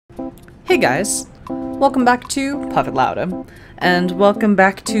Hey guys, welcome back to Puppet Lauda, and welcome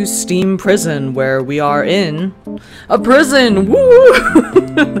back to Steam Prison, where we are in a prison! Woo!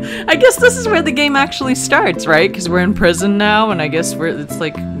 I guess this is where the game actually starts, right? Because we're in prison now, and I guess it's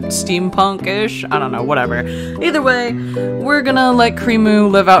like steampunk-ish? I don't know, whatever. Either way, we're gonna let Creamu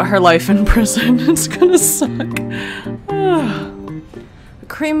live out her life in prison. It's gonna suck.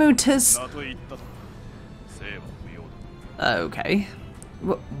 Creamu tis... Okay.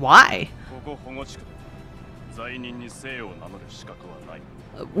 Why?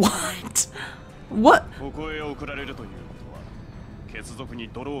 What? What?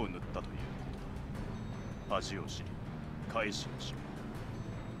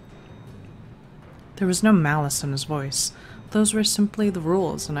 There was no malice in his voice. Those were simply the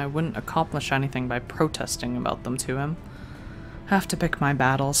rules, and I wouldn't accomplish anything by protesting about them to him. I have to pick my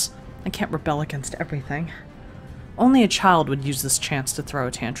battles. I can't rebel against everything. Only a child would use this chance to throw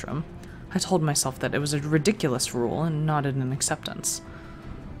a tantrum. I told myself that it was a ridiculous rule and nodded in acceptance.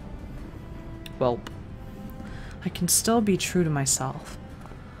 Welp. I can still be true to myself.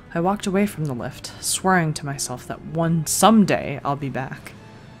 I walked away from the lift, swearing to myself that someday I'll be back.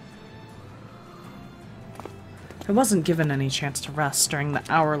 I wasn't given any chance to rest during the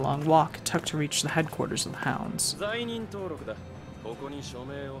hour-long walk it took to reach the headquarters of the Hounds.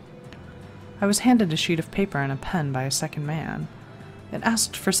 I was handed a sheet of paper and a pen by a second man. It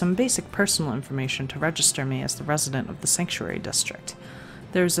asked for some basic personal information to register me as the resident of the Sanctuary District.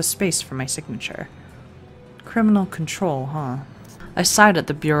 There was a space for my signature. Criminal control, huh? I sighed at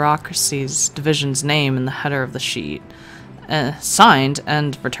the bureaucracy's division's name in the header of the sheet, signed,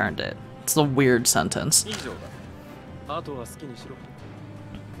 and returned it. It's a weird sentence.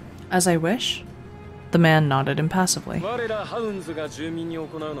 As I wish? The man nodded impassively.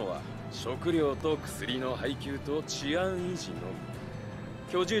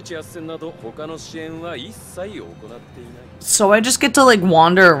 So I just get to, like,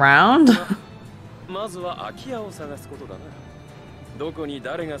 wander around?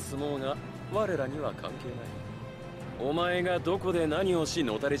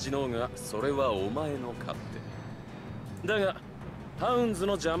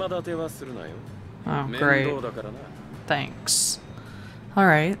 Oh, great. Thanks.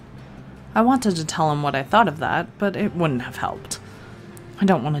 Alright. I wanted to tell him what I thought of that, but it wouldn't have helped. I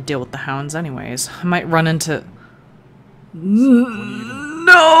don't want to deal with the Hounds anyways. I might run into...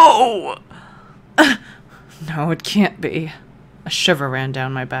 No! No, it can't be. A shiver ran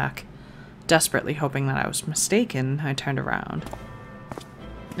down my back. Desperately hoping that I was mistaken, I turned around.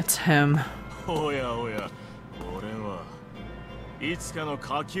 It's him.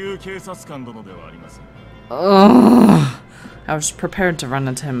 Ugh. I was prepared to run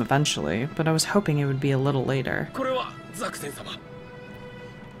into him eventually, but I was hoping it would be a little later.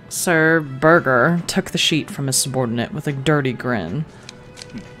 Sir Burger took the sheet from his subordinate with a dirty grin.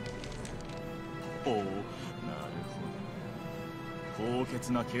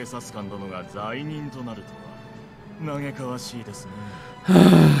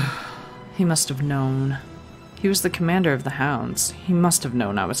 He must have known. He was the commander of the Hounds. He must have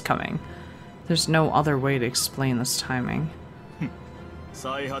known I was coming. There's no other way to explain this timing.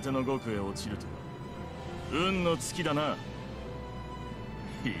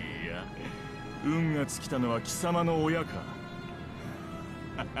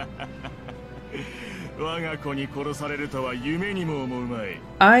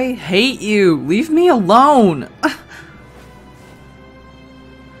 I hate you! Leave me alone!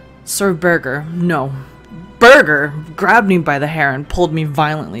 Sir Burger, no. Burger grabbed me by the hair and pulled me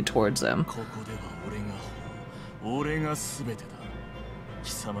violently towards him.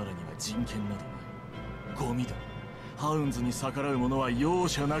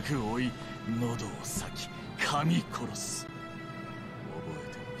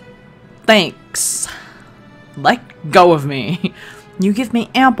 Thanks. Let go of me. You give me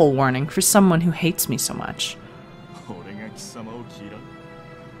ample warning for someone who hates me so much.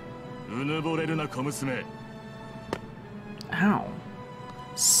 Ow.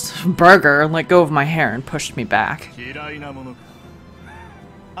 Burger let go of my hair and pushed me back.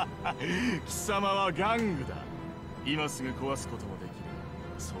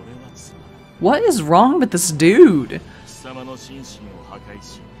 What is wrong with this dude?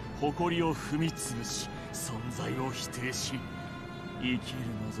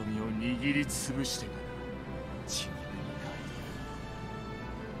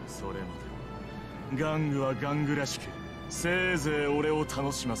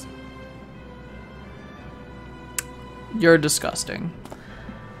 You're disgusting.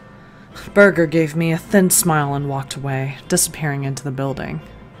 Burger gave me a thin smile and walked away, disappearing into the building.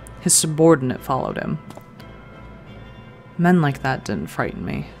 His subordinate followed him. Men like that didn't frighten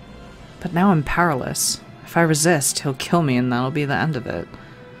me. But now I'm powerless. If I resist, he'll kill me and that'll be the end of it.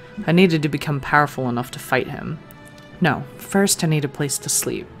 I needed to become powerful enough to fight him. No, first I need a place to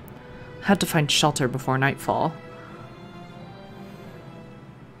sleep. I had to find shelter before nightfall.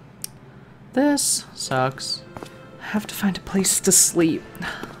 This sucks. I have to find a place to sleep.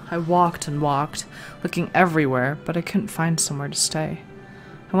 I walked and walked, looking everywhere, but I couldn't find somewhere to stay.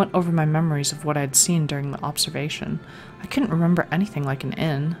 I went over my memories of what I had seen during the observation. I couldn't remember anything like an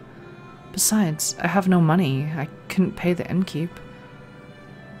inn. Besides, I have no money. I couldn't pay the innkeep.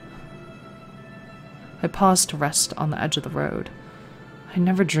 I paused to rest on the edge of the road. I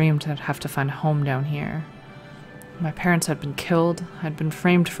never dreamed I'd have to find a home down here. My parents had been killed, I'd been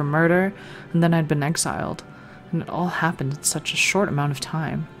framed for murder, and then I'd been exiled, and it all happened in such a short amount of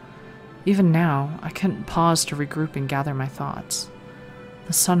time. Even now, I couldn't pause to regroup and gather my thoughts.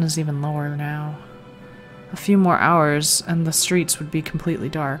 The sun is even lower now. A few more hours, and the streets would be completely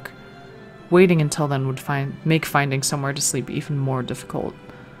dark. Waiting until then would make finding somewhere to sleep even more difficult.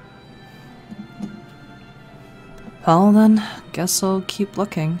 Well then, guess I'll keep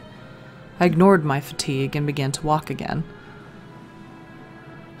looking. I ignored my fatigue and began to walk again.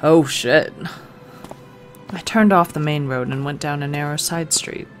 Oh shit. I turned off the main road and went down a narrow side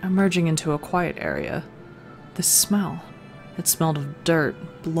street, emerging into a quiet area. This smell. It smelled of dirt,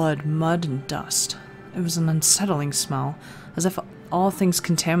 blood, mud, and dust. It was an unsettling smell, as if all things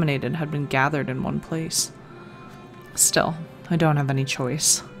contaminated had been gathered in one place. Still, I don't have any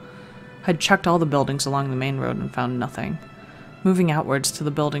choice. I'd checked all the buildings along the main road and found nothing. Moving outwards to the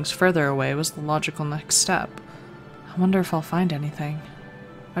buildings further away was the logical next step. I wonder if I'll find anything.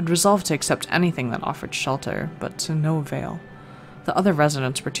 I'd resolved to accept anything that offered shelter, but to no avail. The other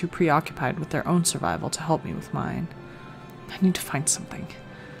residents were too preoccupied with their own survival to help me with mine. I need to find something.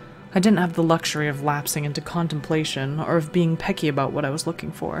 I didn't have the luxury of lapsing into contemplation or of being picky about what I was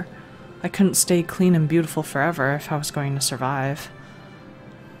looking for. I couldn't stay clean and beautiful forever if I was going to survive.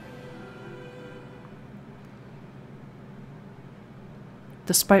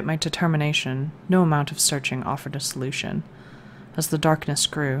 Despite my determination, no amount of searching offered a solution. As the darkness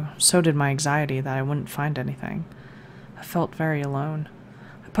grew, so did my anxiety that I wouldn't find anything. I felt very alone.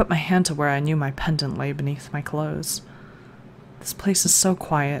 I put my hand to where I knew my pendant lay beneath my clothes. This place is so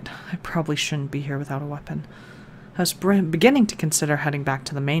quiet, I probably shouldn't be here without a weapon. I was beginning to consider heading back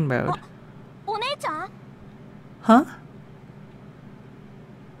to the main road. Huh?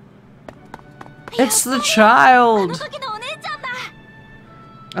 It's the child!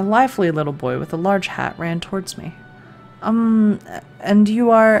 A lively little boy with a large hat ran towards me. And you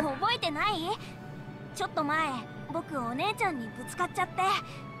are...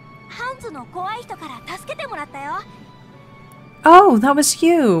 Oh, that was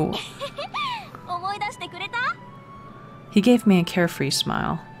you! He gave me a carefree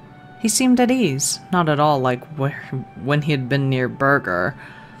smile. He seemed at ease, not at all like when he had been near Burger.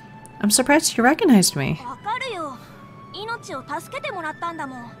 I'm surprised you recognized me.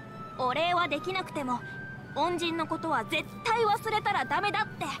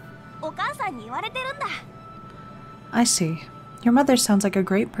 I see. Your mother sounds like a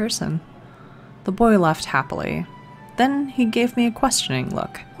great person. The boy laughed happily. Then he gave me a questioning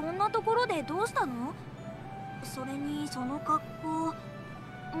look.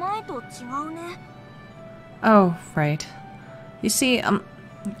 Oh, right. You see,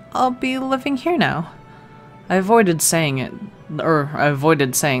 I'll be living here now. I avoided saying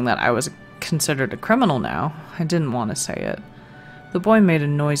that I was considered a criminal now. I didn't want to say it. The boy made a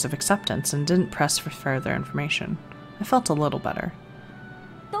noise of acceptance and didn't press for further information. I felt a little better.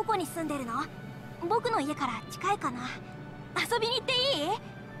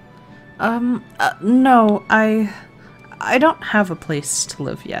 No, I don't have a place to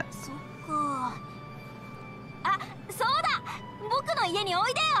live yet.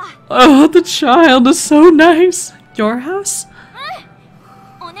 Oh, the child is so nice. Your house?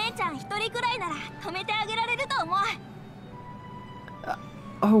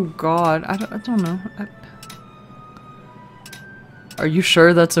 Oh God, I don't know. Are you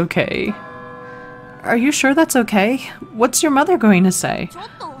sure that's okay? Are you sure that's okay? What's your mother going to say?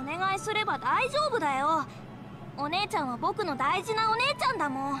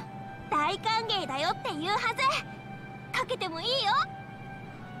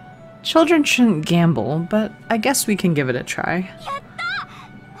 Children shouldn't gamble, but I guess we can give it a try.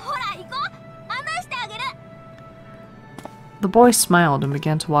 The boy smiled and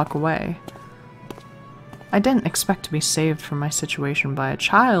began to walk away. I didn't expect to be saved from my situation by a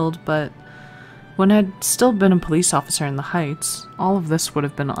child, but When I'd still been a police officer in the Heights, all of this would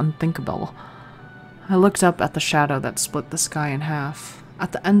have been unthinkable. I looked up at the shadow that split the sky in half.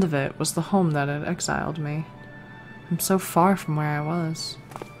 At the end of it was the home that had exiled me. I'm so far from where I was.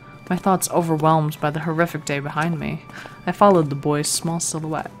 My thoughts overwhelmed by the horrific day behind me, I followed the boy's small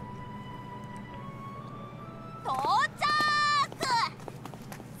silhouette.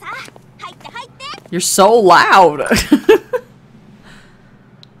 You're so loud!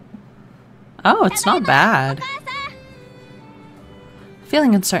 Oh, it's not bad.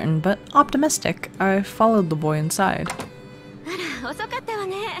 Feeling uncertain but optimistic, I followed the boy inside.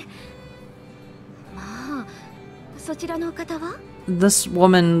 This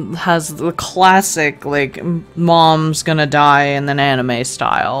woman has the classic, like, mom's gonna die in an anime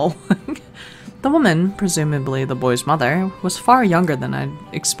style. The woman, presumably the boy's mother, was far younger than I'd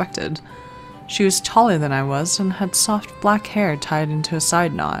expected. She was taller than I was and had soft black hair tied into a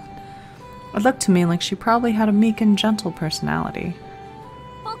side knot. It looked to me like she probably had a meek and gentle personality.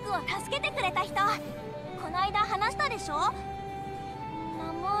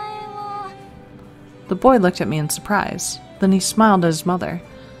 The boy looked at me in surprise. Then he smiled at his mother.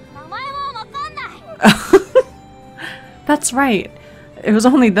 That's right. It was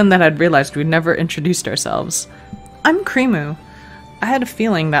only then that I'd realized we'd never introduced ourselves. I'm Krimu. I had a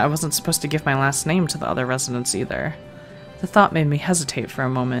feeling that I wasn't supposed to give my last name to the other residents either. The thought made me hesitate for a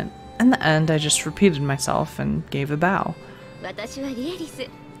moment. In the end, I just repeated myself and gave a bow.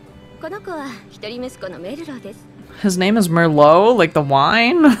 His name is Merlot, like the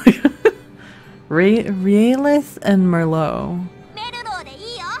wine? Rielith and Merlot.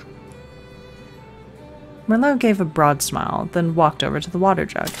 Merlot gave a broad smile, then walked over to the water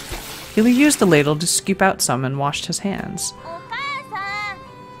jug. He used the ladle to scoop out some and washed his hands.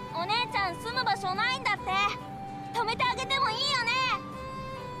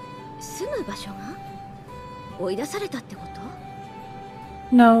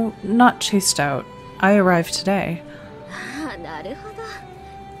 No, not chased out. I arrived today.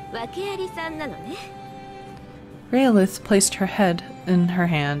 Rielith placed her head in her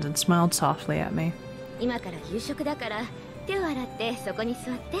hand and smiled softly at me.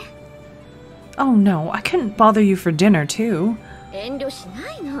 Oh no, I couldn't bother you for dinner too.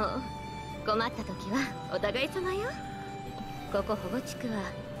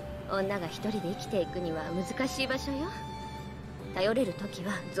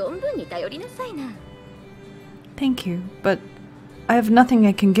 Thank you, but I have nothing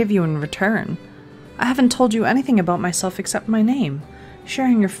I can give you in return. I haven't told you anything about myself except my name.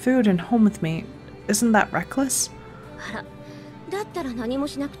 Sharing your food and home with me, isn't that reckless?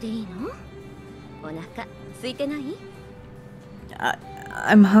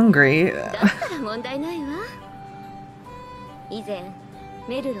 I'm hungry.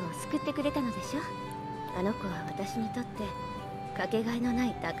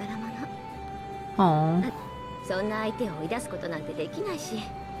 Aww.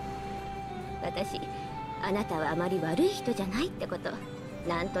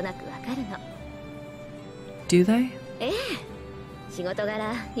 Do they?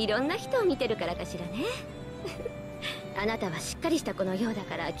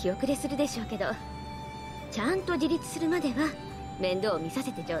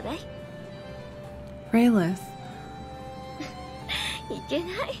 Rielith.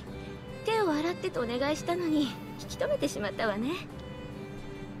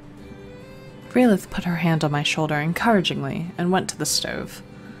 Rielith put her hand on my shoulder encouragingly and went to the stove.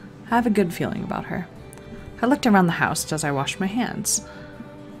 I have a good feeling about her. I looked around the house as I washed my hands.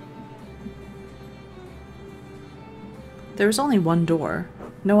 There was only one door,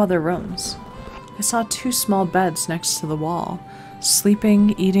 no other rooms. I saw 2 small beds next to the wall.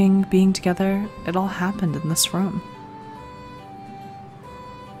 Sleeping, eating, being together, it all happened in this room.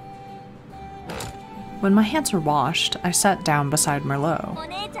 When my hands were washed, I sat down beside Merlot.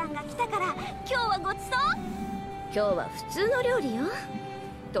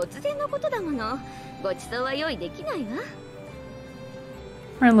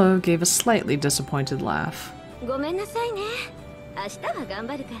 Merlot gave a slightly disappointed laugh.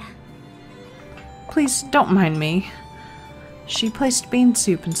 Please don't mind me. She placed bean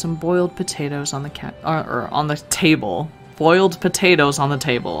soup and some boiled potatoes on the on the table. Boiled potatoes on the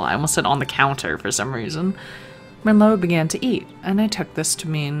table. I almost said on the counter for some reason. Merlot began to eat, and I took this to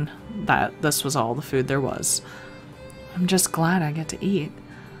mean that this was all the food there was. I'm just glad I get to eat.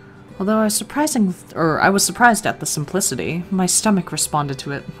 Although I was surprised at the simplicity, my stomach responded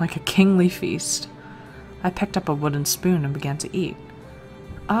to it like a kingly feast. I picked up a wooden spoon and began to eat.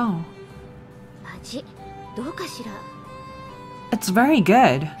 Oh. It's very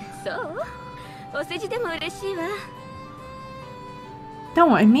good. お世辞でも嬉しいわ。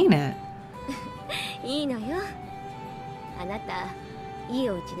 No, I mean it. いいのよ。あなたいい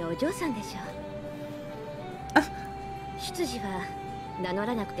お家のお嬢さんでしょ。出自は名乗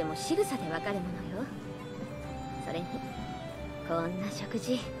らなくても仕草でわかるものよ。それにこんな食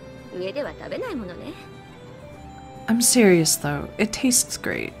事上では食べないものね。 I'm serious though, it tastes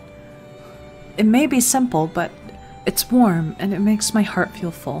great. It may be simple, but it's warm and it makes my heart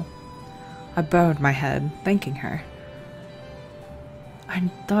feel full. I bowed my head, thanking her. I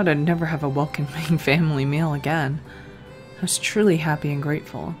thought I'd never have a welcoming family meal again. I was truly happy and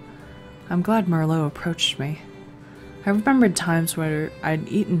grateful. I'm glad Merlot approached me. I remembered times where I'd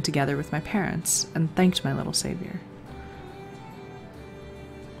eaten together with my parents and thanked my little savior.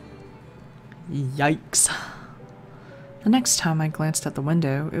 Yikes. The next time I glanced at the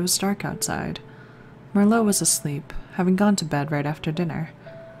window, it was dark outside. Merlot was asleep, having gone to bed right after dinner.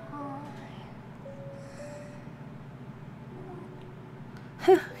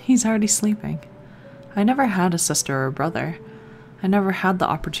 He's already sleeping. I never had a sister or a brother. I never had the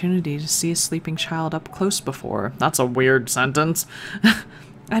opportunity to see a sleeping child up close before. That's a weird sentence.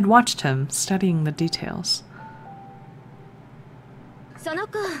 I'd watched him, studying the details. その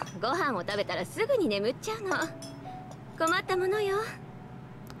子ご飯を食べたらすぐに眠っちゃうの。困ったものよ。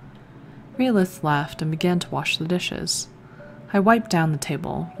 Realith laughed and began to wash the dishes. I wiped down the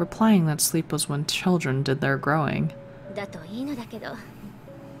table, replying that sleep was when children did their growing. だといいのだけど、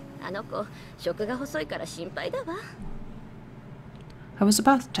あの子食が細いから心配だわ。 I was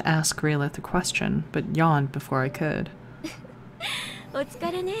about to ask Realith a question, but yawned before I could. お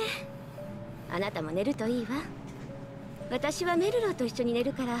疲れね。あなたも寝るといいわ。私はメルローと一緒に寝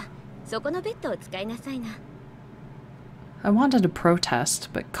るから、そこのベッドを使いなさいな。 I wanted to protest,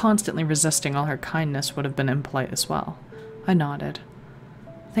 but constantly resisting all her kindness would have been impolite as well. I nodded.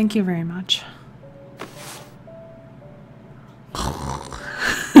 Thank you very much.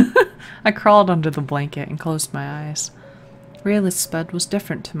 I crawled under the blanket and closed my eyes. Realith's bed was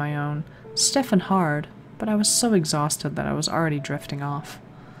different to my own, stiff and hard, but I was so exhausted that I was already drifting off.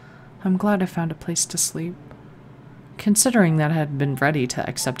 I'm glad I found a place to sleep. Considering that I had been ready to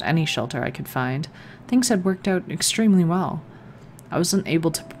accept any shelter I could find, things had worked out extremely well. I wasn't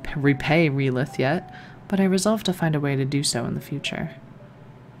able to repay Realith yet, but I resolved to find a way to do so in the future.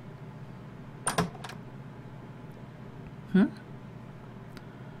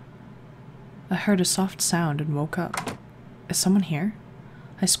 I heard a soft sound and woke up. Is someone here?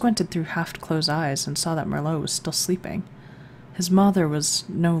 I squinted through half-closed eyes and saw that Merlot was still sleeping. His mother was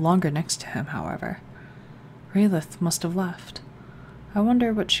no longer next to him, however. Realith must have left. I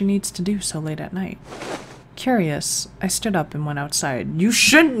wonder what she needs to do so late at night. Curious, I stood up and went outside. You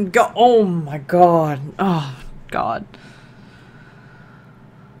shouldn't go— oh my god. Oh god.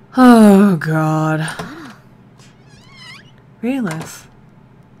 Oh god. Realith.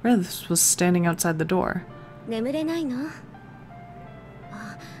 Realith was standing outside the door. 眠れないの？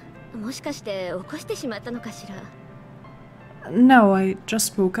あ、もしかして起こしてしまったのかしら？ No, I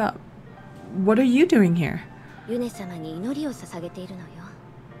just woke up. What are you doing here? ユネ様に祈りを捧げているのよ。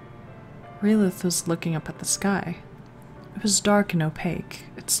 Realith was looking up at the sky. It was dark and opaque,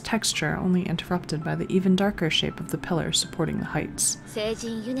 its texture only interrupted by the even darker shape of the pillars supporting the heights. 聖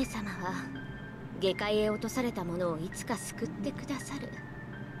人ユネ様は下界へ落とされたものをいつか救ってくださる。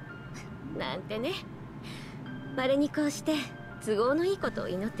なんてね。稀にこうして都合のいいことを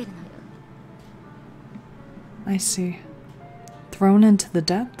祈ってるのよ。 I see. Thrown into the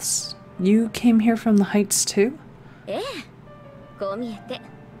depths? You came here from the heights too? ええ、こう見えて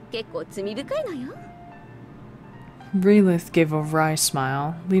結構罪深いのよ。 Realith gave a wry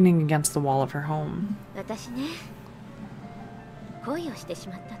smile, leaning against the wall of her home. 私ね、恋をしてし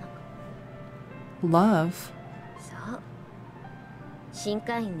まったの。 Love? そう。新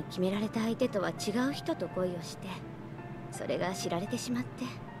会員に決められた相手とは違う人と恋をして、それが知られてしまって。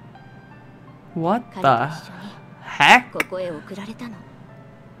 What 彼 the と一緒に heck? ここへ送られたの。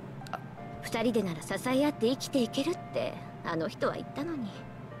二人でなら支え合って生きていけるってあの人は言ったのに、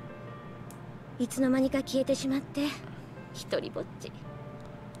いつの間にか消えてしまって一人ぼっち。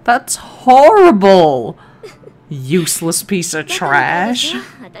 That's horrible! Useless piece of だから私 trash. は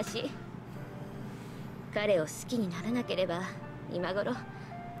私、彼を好きにならなければ今頃こ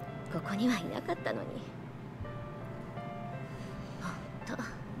こにはいなかったのに。ほんと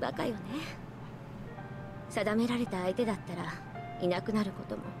バカよね。定められた相手だったらいなくなるこ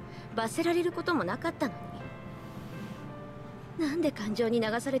とも罰せられることもなかったのに、なんで感情に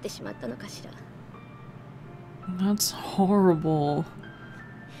流されてしまったのかしら。 That's horrible.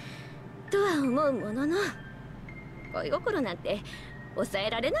 とは思うものの、恋心なんて抑え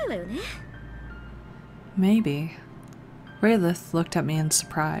られないわよね。Maybe. Raylith looked at me in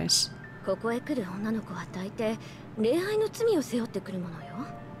surprise. ここへ来る女の子は大抵恋愛の罪を背負ってくるものよ。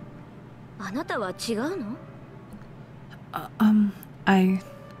あなたは違うの？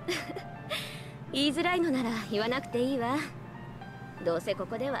言いづらいのなら言わなくていいわ。どうせこ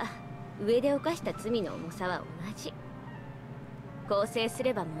こでは上で犯した罪の重さは同じ。更生す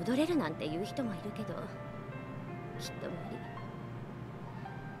れば戻れるなんて言う人もいるけど、きっと無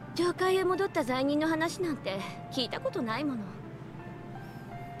理。教会へ戻った罪人の話なんて聞いたことないもの。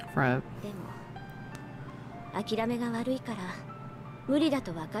Right. でも諦めが悪いから無理だ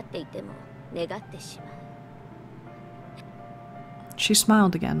と分かっていても願ってしまう。She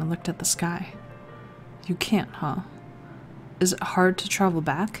smiled again and looked at the sky. You can't, huh? Is it hard to travel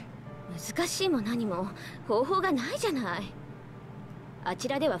back? 難しいも何も方法がないじゃない。あち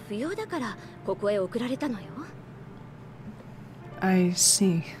らでは不要だからここへ送られたのよ。I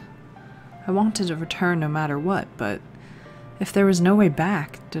see. I wanted to return no matter what, but if there was no way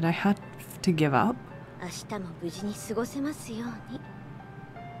back, did I have to give up? 明日も無事に過ごせますように。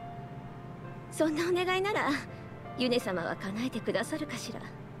そんなお願いならユネ様は叶えてくださるかしら。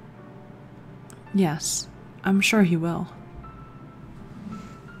Yes, I'm sure he will.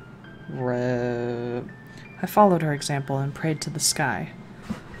 I followed her example and prayed to the sky.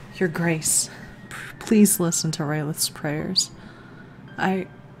 Your Grace, please listen to Raylith's prayers. I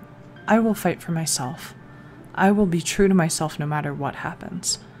will fight for myself. I will be true to myself no matter what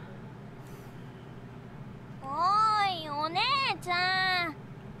happens. おい、お姉ちゃん。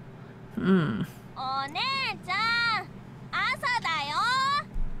お姉ちゃん、朝だよ。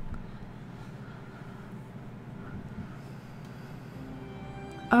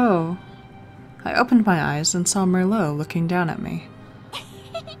Oh. I opened my eyes and saw Merlot looking down at me.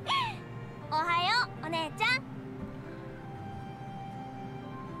 おはよう、お姉ちゃん。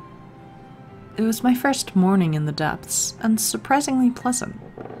It was my first morning in the depths, and surprisingly pleasant.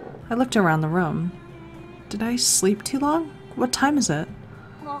 I looked around the room. Did I sleep too long? What time is it?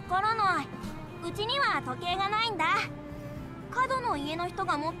 わからない。うちには時計がないんだ。角の家の人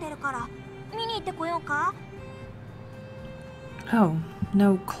が持ってるから見に行ってこようか。Oh,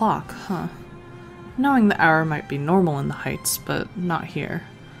 no clock, huh? Knowing the hour might be normal in the Heights, but not here.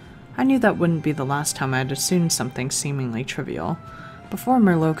 I knew that wouldn't be the last time I'd assumed something seemingly trivial. Before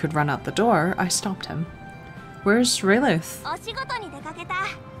Merlot could run out the door, I stopped him. Where's Raylith? お仕事に出かけた。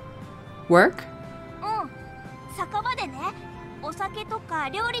Work? うん。酒場でね、お酒とか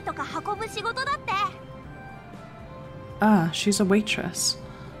料理とか運ぶ仕事だって。Ah, she's a waitress.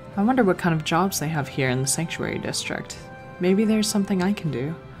 I wonder what kind of jobs they have here in the Sanctuary District. Maybe there's something I can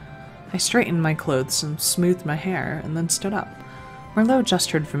do. I straightened my clothes and smoothed my hair, and then stood up. Merlot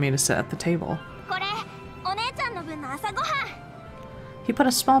gestured for me to sit at the table. これ、お姉ちゃんの分の朝ごはん。He put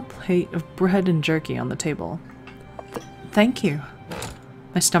a small plate of bread and jerky on the table. Thank you.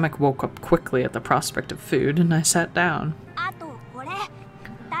 My stomach woke up quickly at the prospect of food, and I sat down. あとこれ、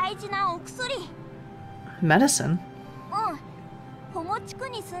大事なお薬。Medicine? うん。保護地区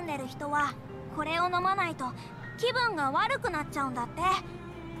に住んでる人はこれを飲まないと気分が悪くなっちゃうんだって。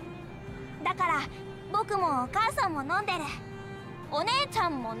だから僕もお母さんも飲んでる。お姉ちゃ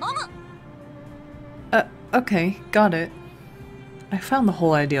んも飲む。Okay, got it. I found the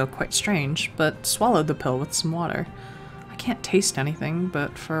whole idea quite strange, but swallowed the pill with some water. I can't taste anything,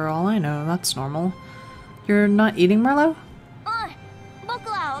 but for all I know, that's normal. You're not eating, Merlot? うん。僕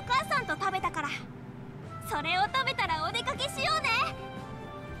はお母さんと食べたから。それを食べたらお出かけしようね。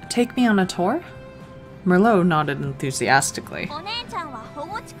Take me on a tour? Merlot nodded enthusiastically. お姉ちゃんは保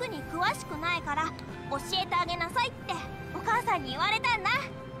護地区に詳しくないから教えてあげなさいってお母さんに言われたんだ。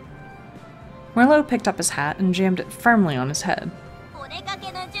Merlot picked up his hat and jammed it firmly on his head. お出か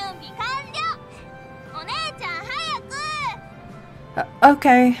けの準備完了。お姉ちゃん早く。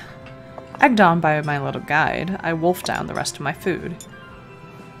Okay. Egged on by my little guide, I wolfed down the rest of my food.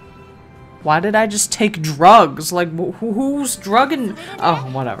 Why did I just take drugs? Like, who's drugging? Oh,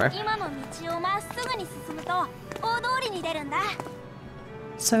 whatever. 今の道をまっすぐに進むと大通りに出るんだ。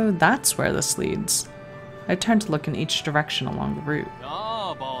So that's where this leads. I turned to look in each direction along the route.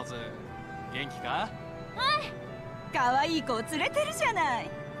 ああ、坊主。元気か？うん。可愛い子を連れてるじゃない。いい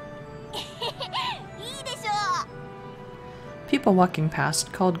でしょう。People walking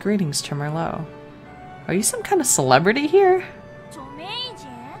past called greetings to Merlot. Are you some kind of celebrity here? 著名人？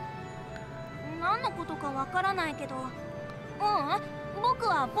何のことかわからないけど。僕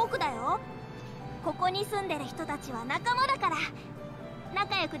は僕だよ。ここに住んでる人たちは仲間だから。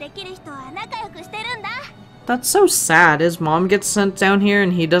仲良くできる人は仲良くしてるんだ。That's so sad. His mom gets sent down here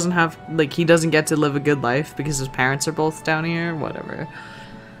and he doesn't get to live a good life because his parents are both down here. Whatever.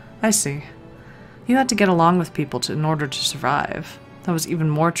 I see. You had to get along with people in order to survive. That was even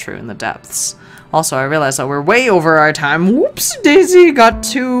more true in the depths. Also, I realized that we're way over our time. Whoops, Daisy got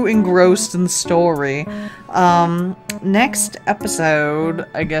too engrossed in the story. Next episode,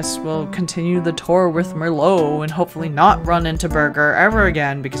 I guess we'll continue the tour with Merlot and hopefully not run into Burger ever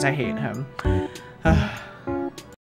again because I hate him.